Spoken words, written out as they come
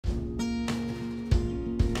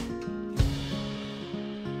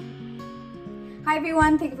Hi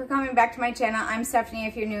everyone, thank you for coming back to my channel. I'm Stephanie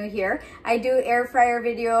if you're new here. I do air fryer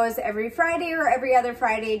videos every Friday or every other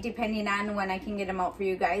Friday depending on when I can get them out for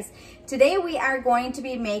you guys. Today we are going to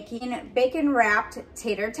be making bacon wrapped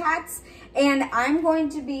tater tots, and I'm going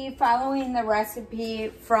to be following the recipe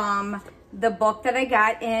from the book that I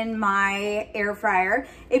got in my air fryer.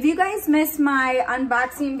 If you guys missed my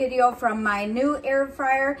unboxing video from my new air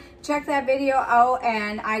fryer, check that video out,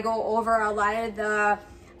 and I go over a lot of the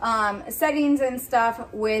settings and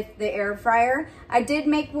stuff with the air fryer. I did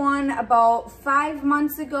make one about 5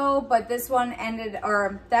 months ago, but that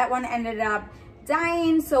one ended up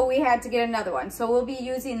dying, so we had to get another one. So we'll be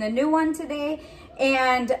using the new one today,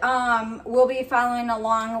 and we'll be following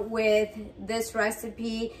along with this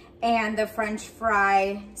recipe and the French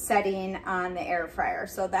fry setting on the air fryer.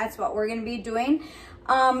 So that's what we're gonna be doing.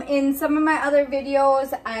 In some of my other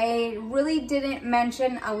videos, I really didn't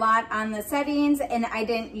mention a lot on the settings, and I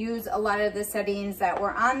didn't use a lot of the settings that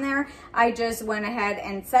were on there. I just went ahead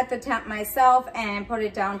and set the temp myself and put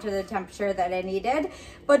it down to the temperature that I needed.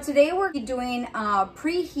 But today we're doing a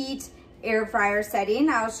preheat air fryer setting.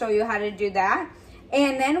 I'll show you how to do that.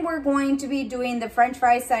 And then we're going to be doing the French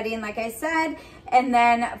fry setting, like I said, and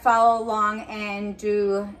then follow along and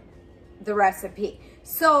do the recipe.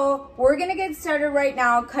 So we're gonna get started right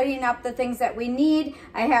now cutting up the things that we need.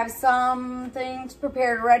 I have some things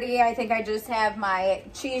prepared ready. I think I just have my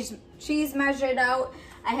cheese measured out.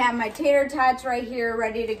 I have my tater tots right here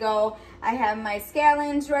ready to go. I have my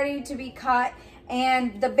scallions ready to be cut,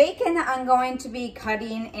 and the bacon I'm going to be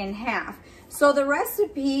cutting in half. So the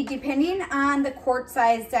recipe, depending on the quart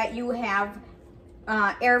size that you have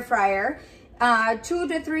air fryer, 2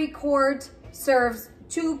 to 3 quart serves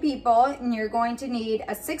 2 people, and you're going to need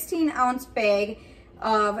a 16-ounce bag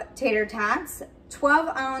of tater tots,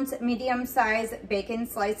 12-ounce medium-sized bacon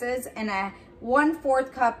slices, and a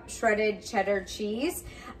 1/4 cup shredded cheddar cheese.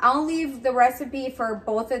 I'll leave the recipe for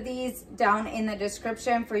both of these down in the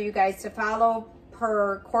description for you guys to follow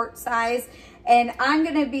per quart size. And I'm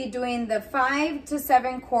gonna be doing the 5 to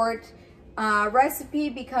 7 quart recipe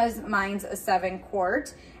because mine's a 7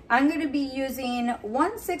 quart. I'm gonna be using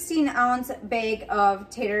 1 16-ounce bag of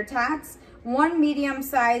tater tots, 1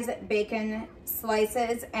 medium-sized bacon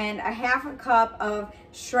slices, and a 1/2 cup of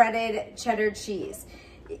shredded cheddar cheese.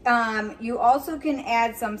 You also can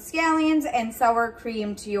add some scallions and sour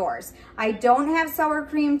cream to yours. I don't have sour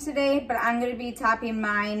cream today, but I'm gonna be topping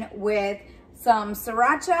mine with some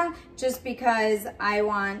sriracha just because I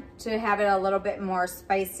want to have it a little bit more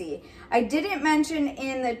spicy. I didn't mention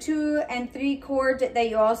in the 2 and 3 quart that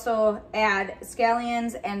you also add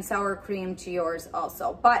scallions and sour cream to yours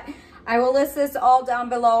also, but I will list this all down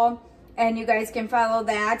below and you guys can follow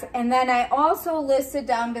that. And then I also listed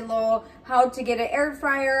down below how to get an air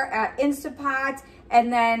fryer at Instapot,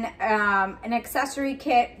 and then an accessory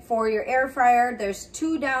kit for your air fryer. There's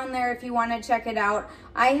 2 down there if you want to check it out.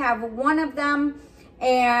 I have one of them,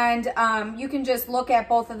 and you can just look at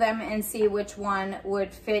both of them and see which one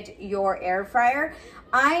would fit your air fryer.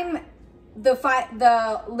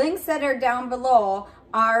 The links that are down below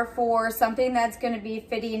are for something that's going to be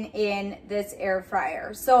fitting in this air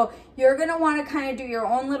fryer. So you're going to want to kind of do your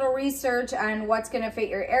own little research on what's going to fit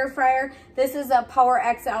your air fryer. This is a Power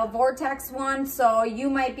XL Vortex one, so you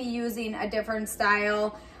might be using a different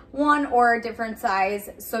style one or a different size.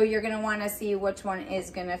 So you're going to want to see which one is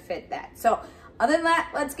going to fit that. So other than that,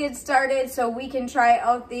 let's get started so we can try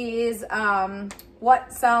out these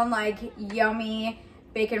what sound like yummy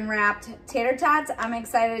bacon wrapped tater tots. I'm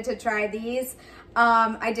excited to try these.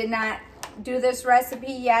 I did not do this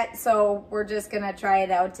recipe yet, so we're just gonna try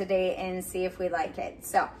it out today and see if we like it.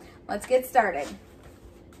 So let's get started.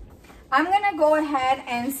 I'm gonna go ahead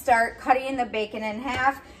and start cutting the bacon in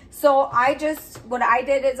half. So what I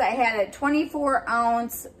did is I had a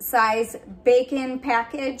 24-ounce size bacon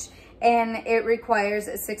package, and it requires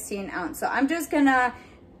a 16-ounce. So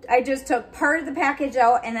I just took part of the package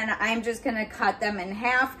out, and then I'm just gonna cut them in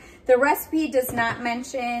half. The recipe does not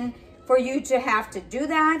mention for you to have to do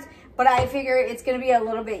that, but I figure it's gonna be a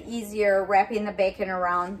little bit easier wrapping the bacon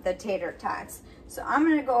around the tater tots. So I'm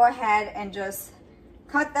gonna go ahead and just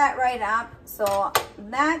cut that right up. So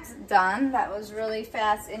that's done. That was really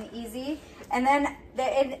fast and easy. And then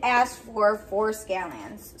it asked for 4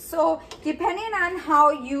 scallions. So depending on how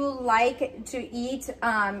you like to eat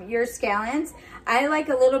your scallions, I like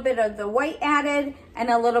a little bit of the white added and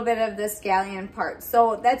a little bit of the scallion part.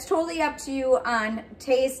 So that's totally up to you on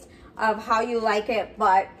taste of how you like it,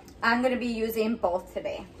 but I'm gonna be using both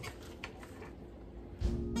today.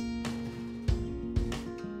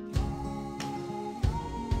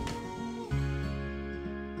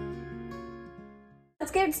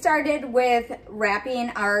 Let's get started with wrapping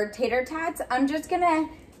our tater tots. I'm just gonna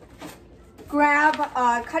grab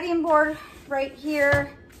a cutting board right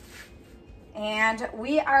here, and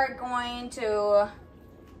we are going to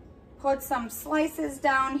put some slices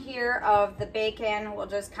down here of the bacon. We'll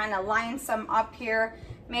just kind of line some up here,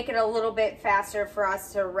 make it a little bit faster for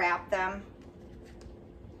us to wrap them.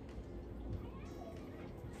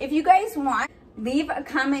 If you guys want, leave a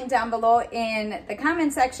comment down below in the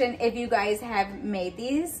comment section if you guys have made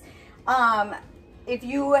these. If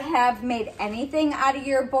you have made anything out of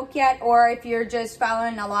your book yet, or if you're just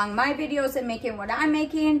following along my videos and making what I'm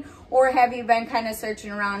making, or have you been kind of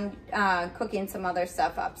searching around cooking some other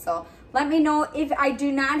stuff up. So let me know. If I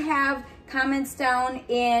do not have comments down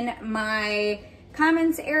in my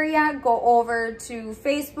comments area, go over to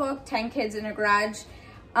Facebook, 10 Kids in a Garage.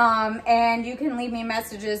 And you can leave me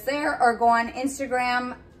messages there, or go on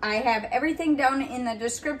Instagram. I have everything down in the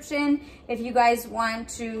description if you guys want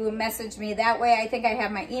to message me that way. I think I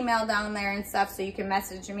have my email down there and stuff, so you can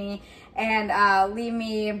message me and leave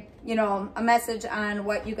me, you know, a message on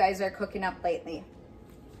what you guys are cooking up lately.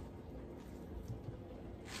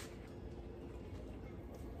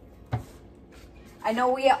 I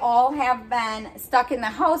know we all have been stuck in the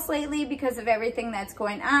house lately because of everything that's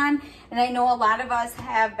going on. And I know a lot of us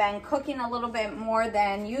have been cooking a little bit more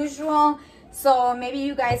than usual. So maybe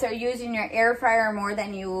you guys are using your air fryer more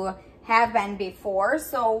than you have been before.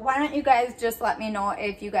 So why don't you guys just let me know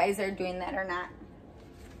if you guys are doing that or not.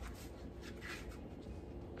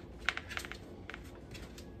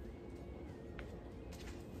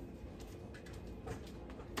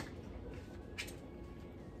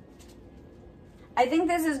 I think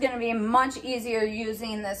this is going to be much easier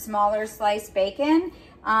using the smaller sliced bacon.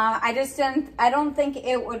 I don't think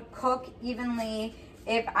it would cook evenly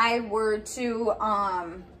if I were to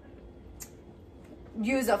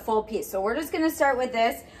use a full piece. So we're just going to start with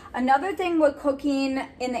this. Another thing with cooking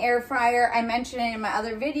in the air fryer, I mentioned it in my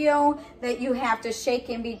other video, that you have to shake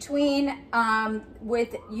in between.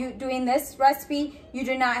 With you doing this recipe, you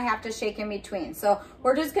do not have to shake in between. So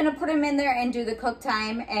we're just going to put them in there and do the cook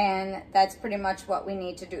time, and that's pretty much what we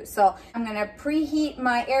need to do. So I'm going to preheat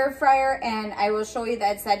my air fryer, and I will show you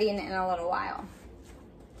that setting in a little while.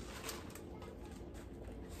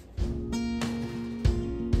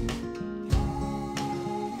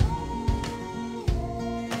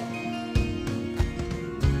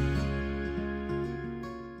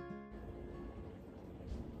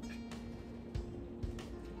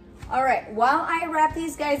 All right, while I wrap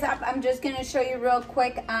these guys up, I'm just gonna show you real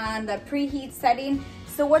quick on the preheat setting.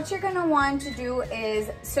 So what you're gonna want to do is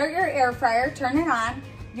start your air fryer, turn it on.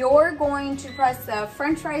 You're going to press the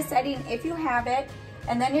French fry setting if you have it,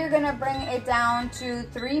 and then you're gonna bring it down to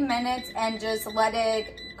 3 minutes and just let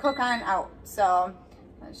it cook on out. So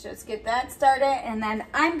let's just get that started, and then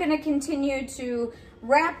I'm gonna continue to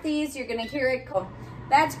wrap these. You're gonna hear it go.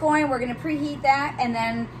 That's going, we're gonna preheat that, and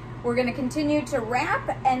then we're gonna continue to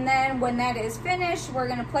wrap, and then when that is finished, we're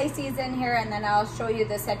gonna place these in here, and then I'll show you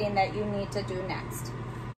the setting that you need to do next.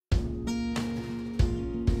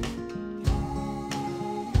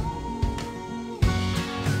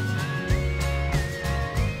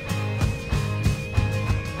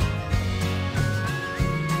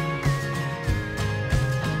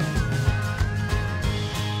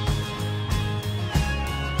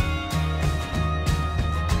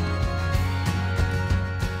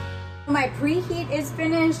 My preheat is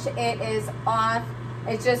finished. It is off.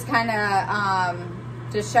 It's just kind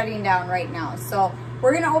of just shutting down right now. So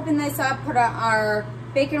we're gonna open this up, put our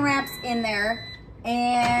bacon wraps in there,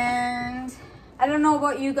 and I don't know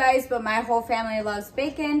about you guys, but my whole family loves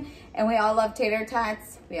bacon, and we all love tater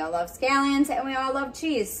tots, we all love scallions, and we all love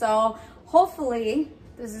cheese. So hopefully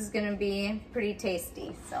this is gonna be pretty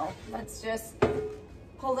tasty. So let's just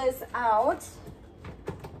pull this out.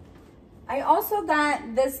 I also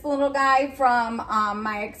got this little guy from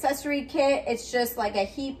my accessory kit. It's just like a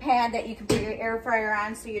heat pad that you can put your air fryer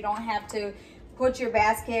on, so you don't have to put your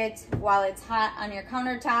basket while it's hot on your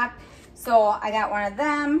countertop. So I got one of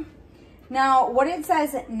them. Now what it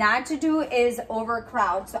says not to do is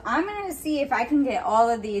overcrowd. So I'm gonna see if I can get all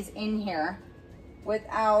of these in here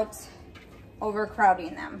without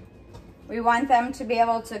overcrowding them. We want them to be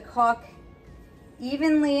able to cook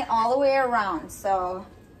evenly all the way around. So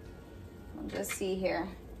just see here,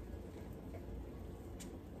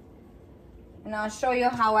 and I'll show you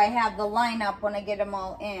how I have the lineup when I get them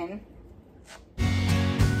all in.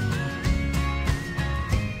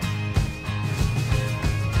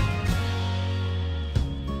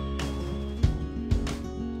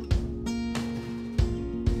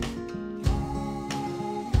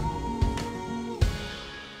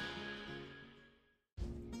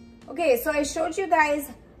 Okay, so I showed you guys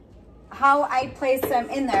how I place them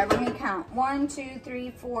in there. Let me count. 1, 2, 3,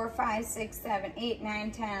 4, 5, 6, 7, 8,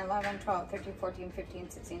 9, 10, 11, 12, 13, 14, 15,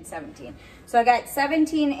 16, 17. So I got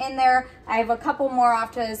 17 in there. I have a couple more off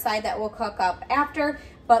to the side that will cook up after,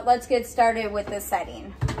 but let's get started with the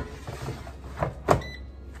setting.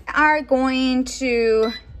 Are going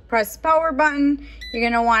to press the power button. You're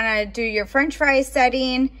going to want to do your French fry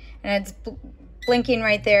setting, and it's blinking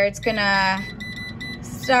right there. It's going to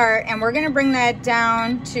start, and we're going to bring that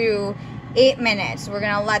down to 8 minutes. We're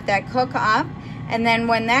going to let that cook up, and then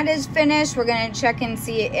when that is finished, we're going to check and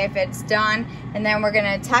see if it's done, and then we're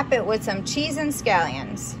going to top it with some cheese and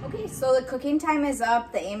scallions. Okay, so the cooking time is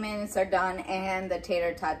up, the 8 minutes are done, and the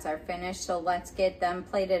tater tots are finished. So let's get them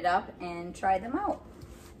plated up and try them out.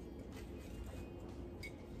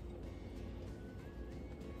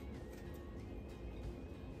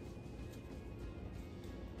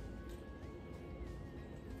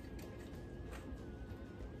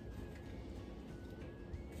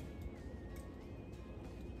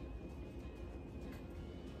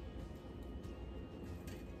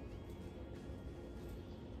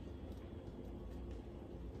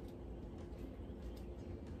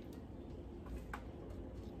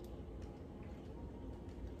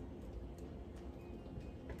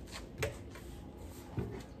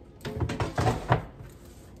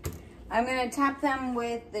 I'm gonna top them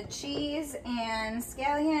with the cheese and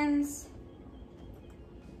scallions.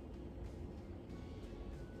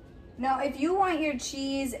 Now, if you want your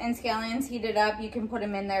cheese and scallions heated up, you can put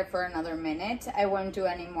them in there for another minute. I wouldn't do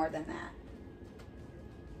any more than that.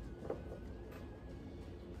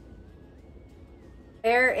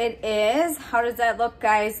 There it is. How does that look,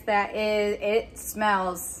 guys? It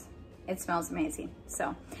smells amazing.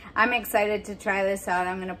 So I'm excited to try this out.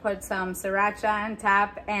 I'm gonna put some sriracha on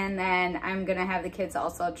top, and then I'm gonna have the kids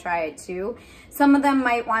also try it too. Some of them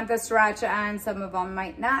might want the sriracha on, some of them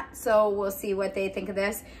might not. So we'll see what they think of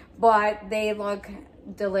this, but they look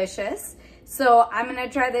delicious. So I'm gonna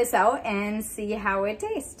try this out and see how it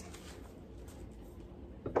tastes.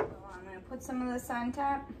 So I'm gonna put some of this on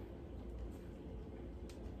top.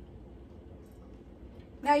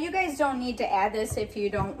 Now, you guys don't need to add this if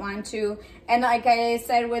you don't want to. And like I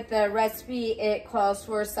said with the recipe, it calls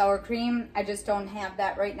for sour cream. I just don't have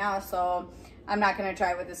that right now, so I'm not gonna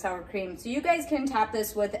try with the sour cream. So you guys can top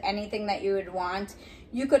this with anything that you would want.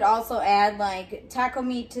 You could also add like taco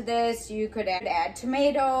meat to this. You could add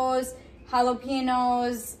tomatoes,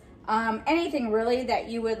 jalapenos, anything really that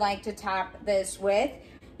you would like to top this with.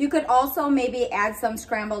 You could also maybe add some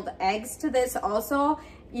scrambled eggs to this also.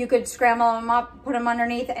 You could scramble them up, put them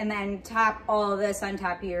underneath, and then top all of this on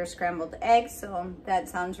top of your scrambled eggs. So that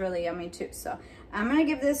sounds really yummy too. So I'm gonna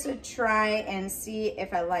give this a try and see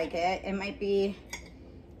if I like it. It might be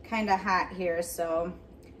kind of hot here, so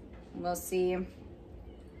we'll see.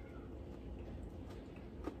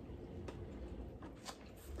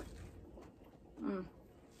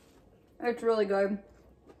 It's really good.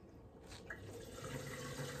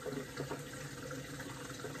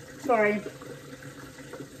 Sorry.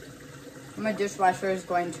 My dishwasher is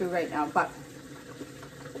going to right now, but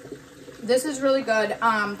this is really good.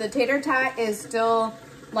 The tater tot is still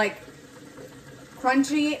like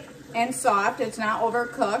crunchy and soft. It's not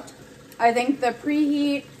overcooked. I think the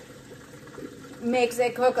preheat makes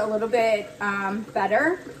it cook a little bit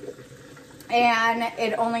better, and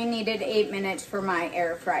it only needed 8 minutes for my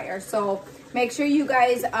air fryer. So make sure you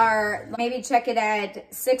guys are maybe check it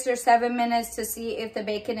at 6 or 7 minutes to see if the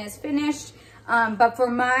bacon is finished. But for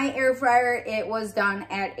my air fryer, it was done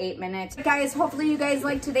at 8 minutes. Guys, hopefully you guys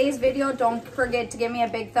liked today's video. Don't forget to give me a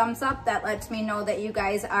big thumbs up. That lets me know that you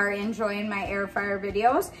guys are enjoying my air fryer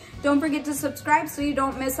videos. Don't forget to subscribe so you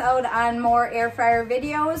don't miss out on more air fryer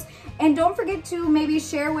videos. And don't forget to maybe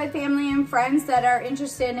share with family and friends that are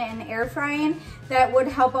interested in air frying. That would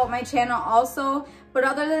help out my channel also. But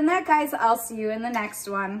other than that, guys, I'll see you in the next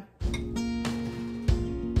one.